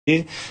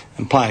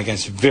and playing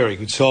against a very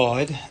good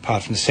side.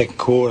 Apart from the second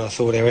quarter, I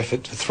thought our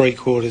effort for 3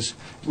 quarters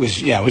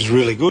was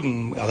really good,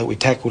 and I thought we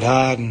tackled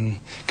hard and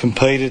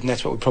competed, and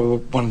that's what we probably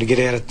wanted to get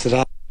out of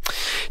today.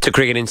 To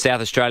cricket in South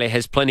Australia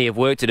has plenty of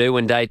work to do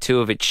when day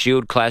 2 of its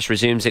Shield clash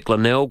resumes at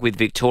Glenelg, with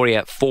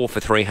Victoria 4 for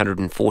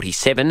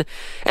 347.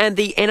 And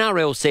the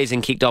NRL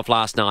season kicked off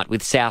last night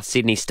with South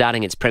Sydney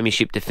starting its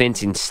premiership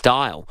defence in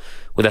style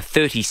with a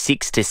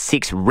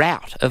 36-6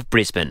 rout of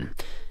Brisbane.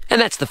 And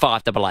that's the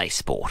FiveAA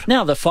Sport.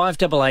 Now the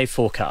FiveAA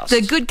forecast.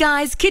 The Good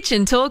Guys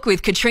Kitchen Talk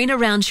with Katrina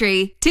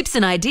Roundtree. Tips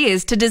and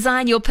ideas to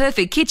design your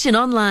perfect kitchen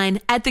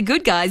online at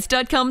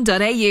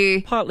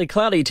thegoodguys.com.au. Partly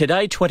cloudy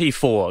today,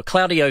 24.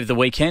 Cloudy over the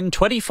weekend,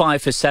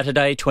 25 for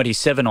Saturday,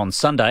 27 on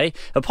Sunday.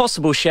 A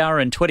possible shower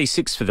and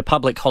 26 for the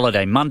public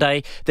holiday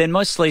Monday. Then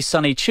mostly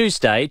sunny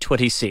Tuesday,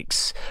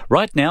 26.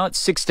 Right now it's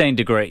 16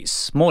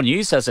 degrees. More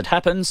news as it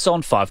happens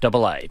on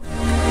FiveAA.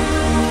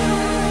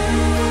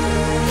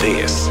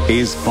 This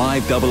is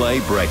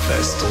FiveAA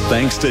Breakfast,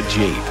 thanks to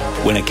Jeep.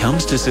 When it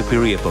comes to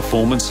superior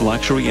performance,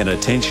 luxury and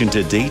attention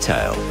to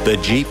detail, the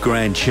Jeep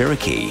Grand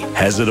Cherokee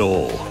has it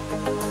all.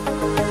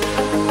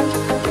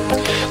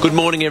 Good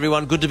morning,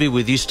 everyone. Good to be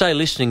with you. Stay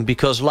listening,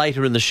 because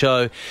later in the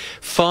show,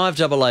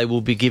 FiveAA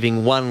will be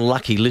giving one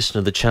lucky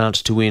listener the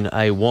chance to win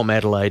a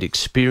WOMADelaide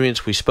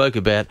experience. We spoke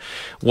about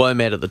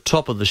WOMAD at the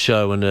top of the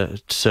show, and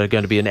it's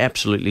going to be an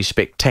absolutely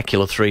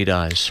spectacular 3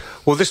 days.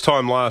 Well, this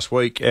time last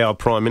week, our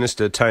Prime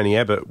Minister, Tony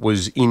Abbott,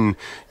 was in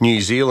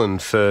New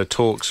Zealand for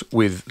talks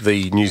with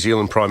the New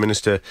Zealand Prime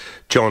Minister,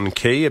 John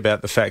Key,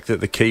 about the fact that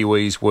the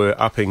Kiwis were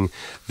upping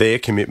their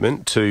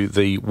commitment to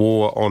the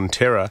war on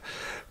terror.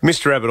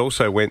 Mr Abbott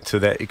also went to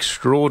that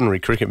extraordinary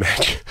cricket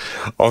match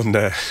on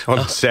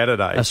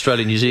Saturday.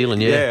 Australia-New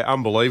Zealand, yeah. Yeah,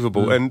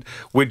 unbelievable. And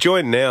we're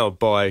joined now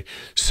by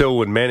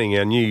Selwyn Manning,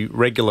 our new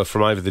regular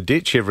from Over the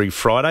Ditch every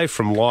Friday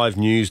from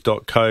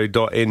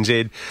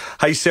livenews.co.nz.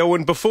 Hey,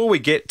 Selwyn, before we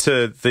get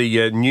to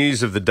the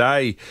news of the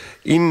day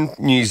in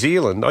New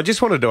Zealand, I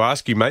just wanted to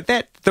ask you, mate,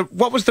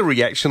 what was the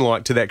reaction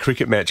like to that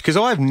cricket match? Because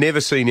I've never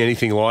seen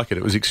anything like it.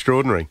 It was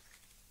extraordinary.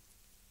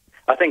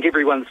 I think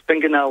everyone's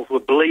fingernails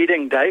were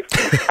bleeding, Dave.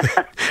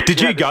 Did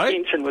you go? The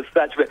tension was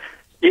such, but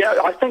yeah,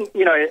 I think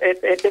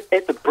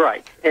at the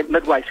break, at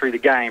midway through the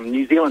game,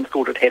 New Zealand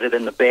thought it had it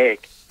in the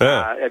bag.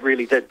 Yeah. It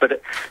really did,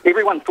 but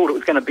everyone thought it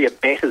was going to be a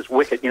batter's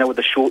wicket, with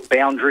the short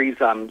boundaries.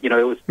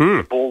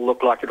 The ball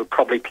looked like it would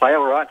probably play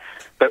all right.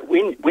 But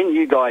when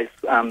you guys,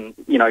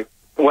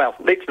 well,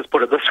 let's just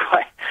put it this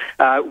way: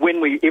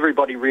 when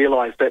everybody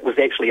realised it was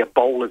actually a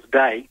bowler's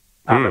day,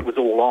 it was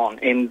all on,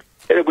 and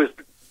it was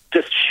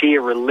just sheer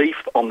relief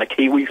on the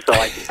Kiwi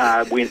side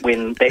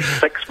when that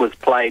 6 was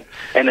played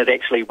and it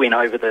actually went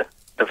over the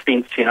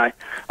fence,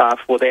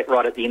 for that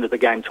right at the end of the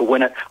game to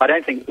win it. I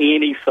don't think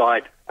any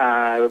side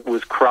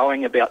was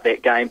crowing about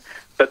that game,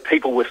 but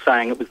people were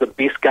saying it was the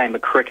best game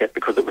of cricket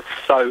because it was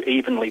so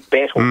evenly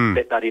battled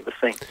that they'd ever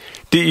seen.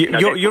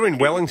 You're in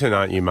Wellington,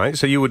 aren't you, mate?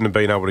 So you wouldn't have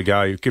been able to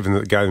go, given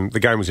that the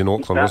game was in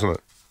Auckland, wasn't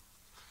it?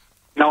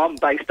 No, I'm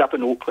based up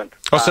in Auckland.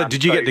 Oh, so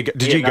did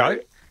you go?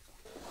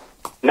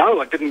 No,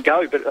 I didn't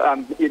go, but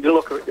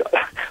look,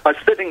 I was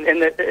sitting,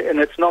 and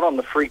it's not on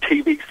the free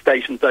TV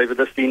stations over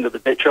this end of the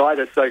ditch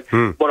either, so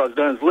what I was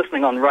doing was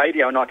listening on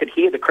radio, and I could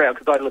hear the crowd,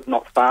 because I live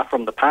not far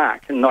from the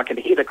park, and I could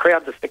hear the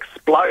crowd just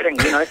exploding,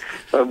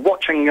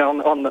 watching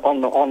on the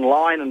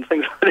online and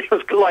things. It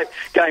was like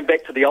going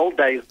back to the old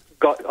days,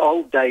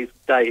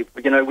 Dave,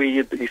 where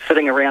you'd be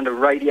sitting around a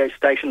radio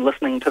station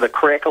listening to the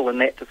crackle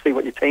and that to see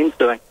what your team's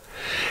doing.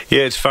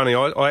 Yeah, it's funny.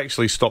 I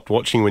actually stopped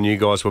watching when you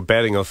guys were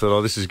batting. I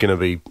thought, this is going to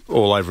be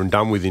all over and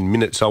done with in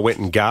minutes. I went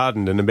and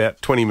gardened, and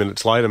about 20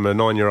 minutes later, my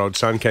 9-year-old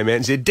son came out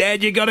and said,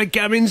 "Dad, you got to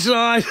come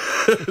inside."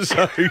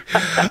 So,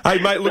 hey,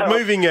 mate, look,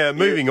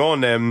 moving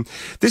on.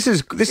 This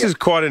is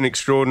quite an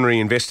extraordinary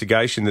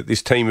investigation that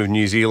this team of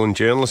New Zealand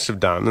journalists have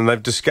done, and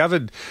they've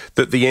discovered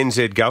that the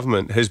NZ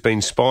government has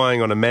been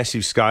spying on a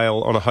massive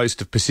scale on a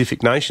host of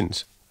Pacific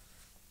nations.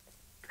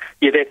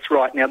 Yeah, that's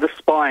right. Now, this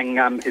spying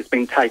has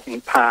been taking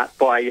part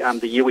by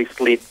the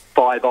US-led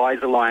Five Eyes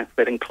alliance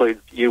that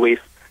includes US,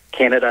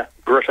 Canada,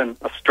 Britain,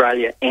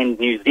 Australia and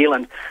New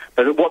Zealand.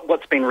 But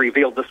what's been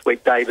revealed this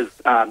week, Dave, is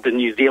the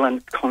New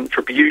Zealand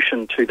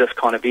contribution to this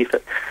kind of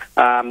effort.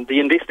 The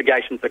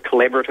investigation's a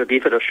collaborative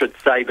effort, I should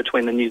say,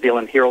 between the New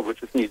Zealand Herald,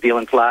 which is New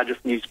Zealand's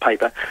largest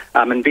newspaper,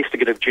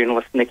 investigative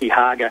journalist Nicky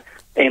Hager,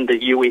 and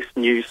the US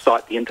news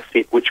site, The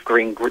Intercept, which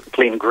Glenn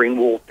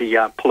Greenwald,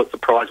 the Pulitzer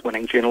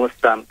Prize-winning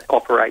journalist,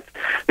 operates.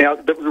 Now,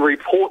 the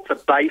reports are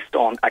based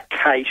on a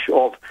cache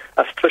of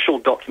official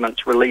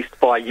documents released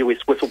by US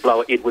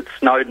whistleblower Edward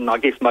Snowden. I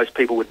guess most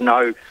people would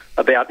know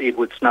about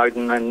Edward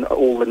Snowden and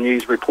all the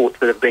news reports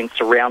that have been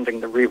surrounding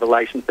the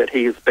revelations that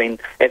he has been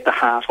at the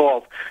heart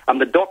of.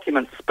 The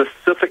documents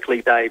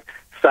specifically, Dave,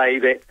 say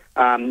that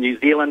New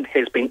Zealand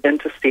has been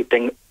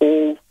intercepting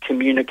all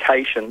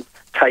communications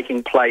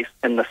taking place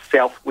in the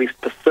southwest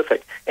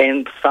Pacific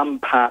and some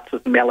parts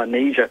of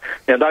Melanesia.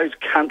 Now, those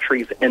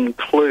countries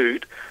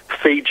include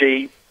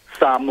Fiji,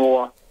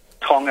 Samoa,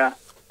 Tonga,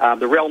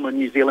 the realm of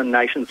New Zealand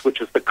nations,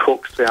 which is the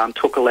Cooks,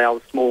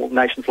 Tokelau, small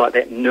nations like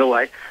that,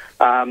 Niue,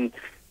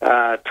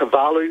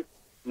 Tuvalu,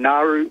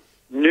 Nauru,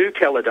 New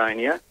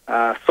Caledonia,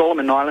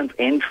 Solomon Islands,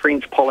 and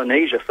French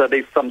Polynesia. So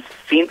there's some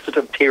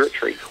sensitive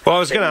territory. Well, I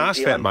was going to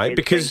ask that, mate,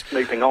 because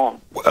moving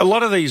on. A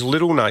lot of these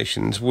little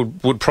nations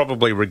would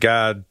probably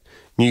regard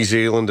New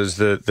Zealand as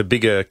the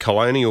bigger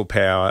colonial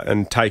power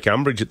and take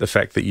umbrage at the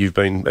fact that you've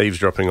been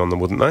eavesdropping on them,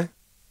 wouldn't they?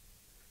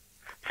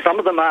 Some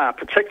of them are,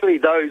 particularly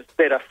those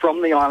that are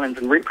from the islands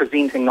and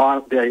representing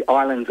the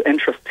islands'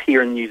 interests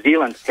here in New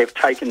Zealand have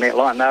taken that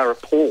line. They are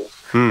appalled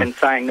and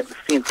saying that the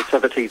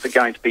sensitivities are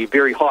going to be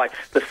very high.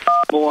 The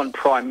Samoan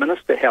Prime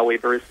Minister,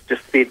 however, has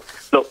just said,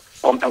 look,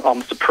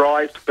 I'm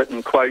surprised, but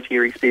in quote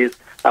here he says,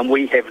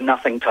 we have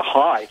nothing to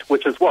hide,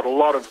 which is what a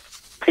lot of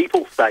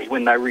people say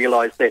when they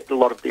realise that a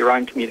lot of their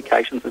own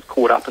communications is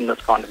caught up in this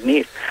kind of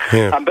net.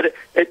 Yeah. But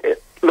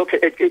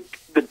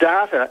the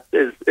data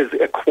is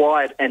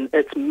acquired, and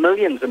it's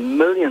millions and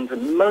millions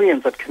and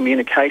millions of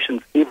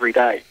communications every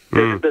day.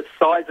 The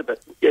size of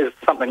it is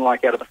something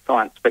like out of a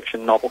science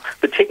fiction novel.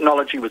 The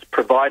technology was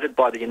provided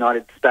by the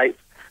United States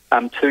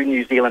to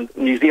New Zealand.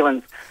 New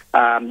Zealand's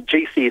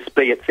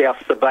GCSB, it's our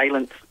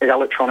surveillance,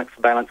 electronic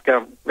surveillance.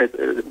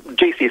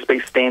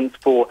 GCSB stands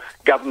for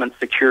Government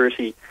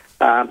Security,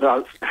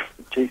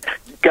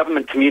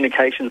 Government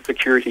Communications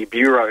Security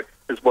Bureau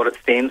is what it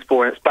stands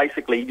for. And it's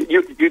basically,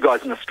 you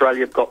guys in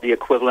Australia have got the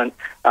equivalent,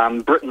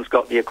 Britain's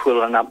got the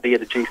equivalent up there,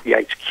 the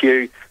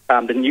GCHQ.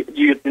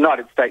 The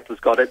United States has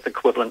got its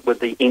equivalent with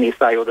the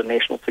NSA, or the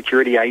National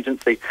Security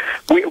Agency.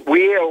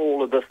 Where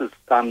all of this is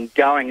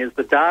going is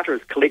the data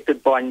is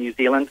collected by New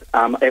Zealand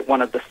at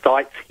one of the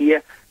sites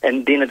here,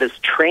 and then it is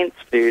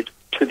transferred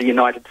to the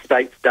United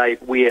States,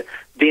 Dave, where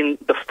then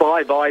the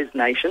Five Eyes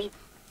nation,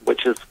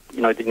 which is,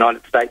 the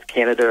United States,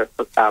 Canada,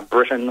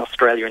 Britain,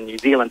 Australia and New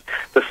Zealand,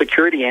 the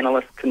security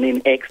analysts can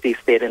then access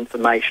that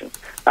information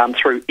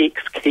through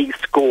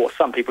X-Keyscore.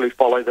 Some people who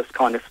follow this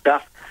kind of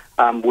stuff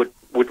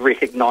would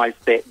recognise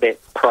that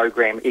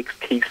program.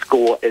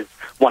 X-Keyscore is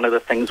one of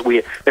the things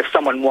where if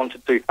someone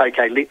wanted to,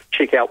 okay, let's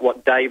check out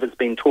what Dave has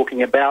been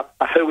talking about,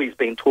 who he's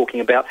been talking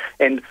about,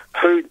 and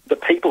who the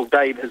people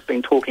Dave has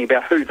been talking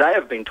about, who they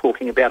have been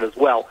talking about as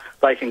well.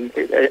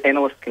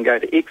 Analysts can go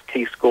to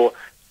X-Keyscore,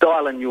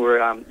 dial in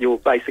your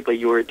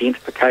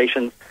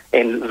identifications,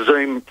 and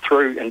zoom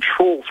through and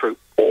trawl through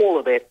all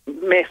of that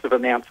massive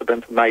amounts of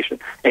information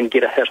and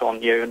get a hit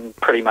on you and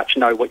pretty much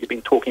know what you've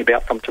been talking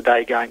about from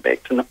today going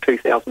back to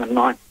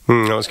 2009.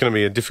 It's going to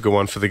be a difficult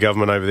one for the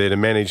government over there to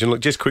manage. And look,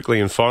 just quickly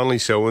and finally,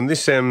 Selwyn,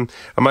 this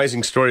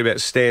amazing story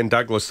about Stan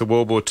Douglas, the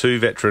World War II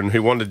veteran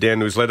who wandered down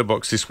to his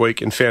letterbox this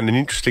week and found an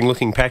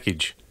interesting-looking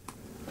package.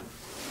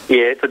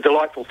 Yeah, it's a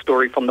delightful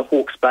story from the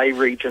Hawke's Bay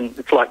region.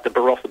 It's like the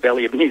Barossa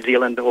Valley of New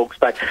Zealand, the Hawke's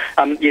Bay.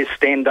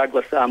 Stan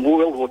Douglas,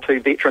 World War II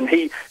veteran.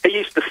 He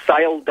used to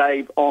sail,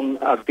 Dave, on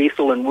a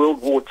vessel in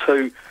World War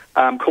II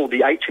called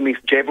the HMS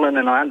Javelin,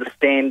 and I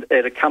understand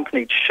it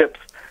accompanied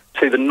ships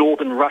to the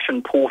northern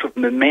Russian port of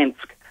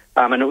Murmansk,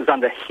 and it was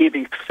under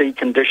heavy sea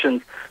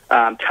conditions,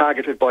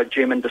 targeted by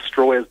German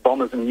destroyers,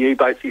 bombers and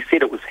U-boats. He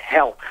said it was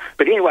hell.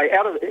 But anyway,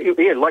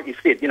 like you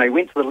said, he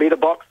went to the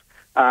letterbox.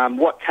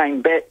 What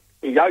came back,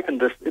 he opened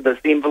this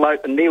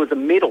envelope, and there was a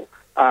medal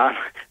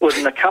with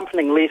an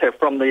accompanying letter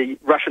from the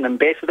Russian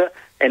ambassador,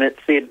 and it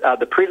said,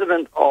 the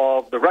President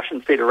of the Russian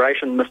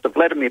Federation, Mr.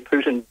 Vladimir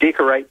Putin,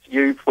 decorates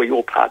you for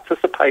your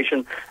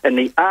participation in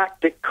the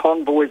Arctic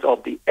convoys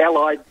of the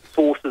Allied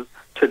forces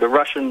to the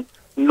Russian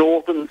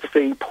Northern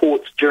Sea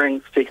ports during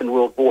the Second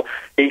World War.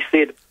 He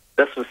said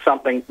this was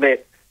something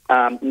that,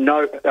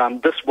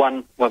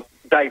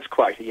 Dave's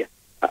quote here,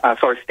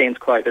 Stan's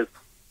quote is,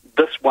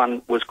 this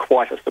one was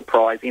quite a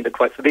surprise, end of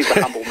quote. So there's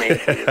a humble man.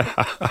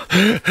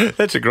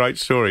 That's a great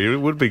story. It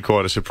would be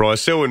quite a surprise.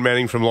 Selwyn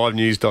Manning from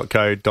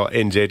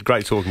livenews.co.nz.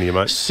 Great talking to you,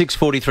 mate.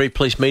 6:43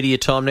 police media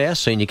time now.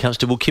 Senior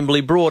Constable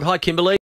Kimberly Broad. Hi, Kimberly.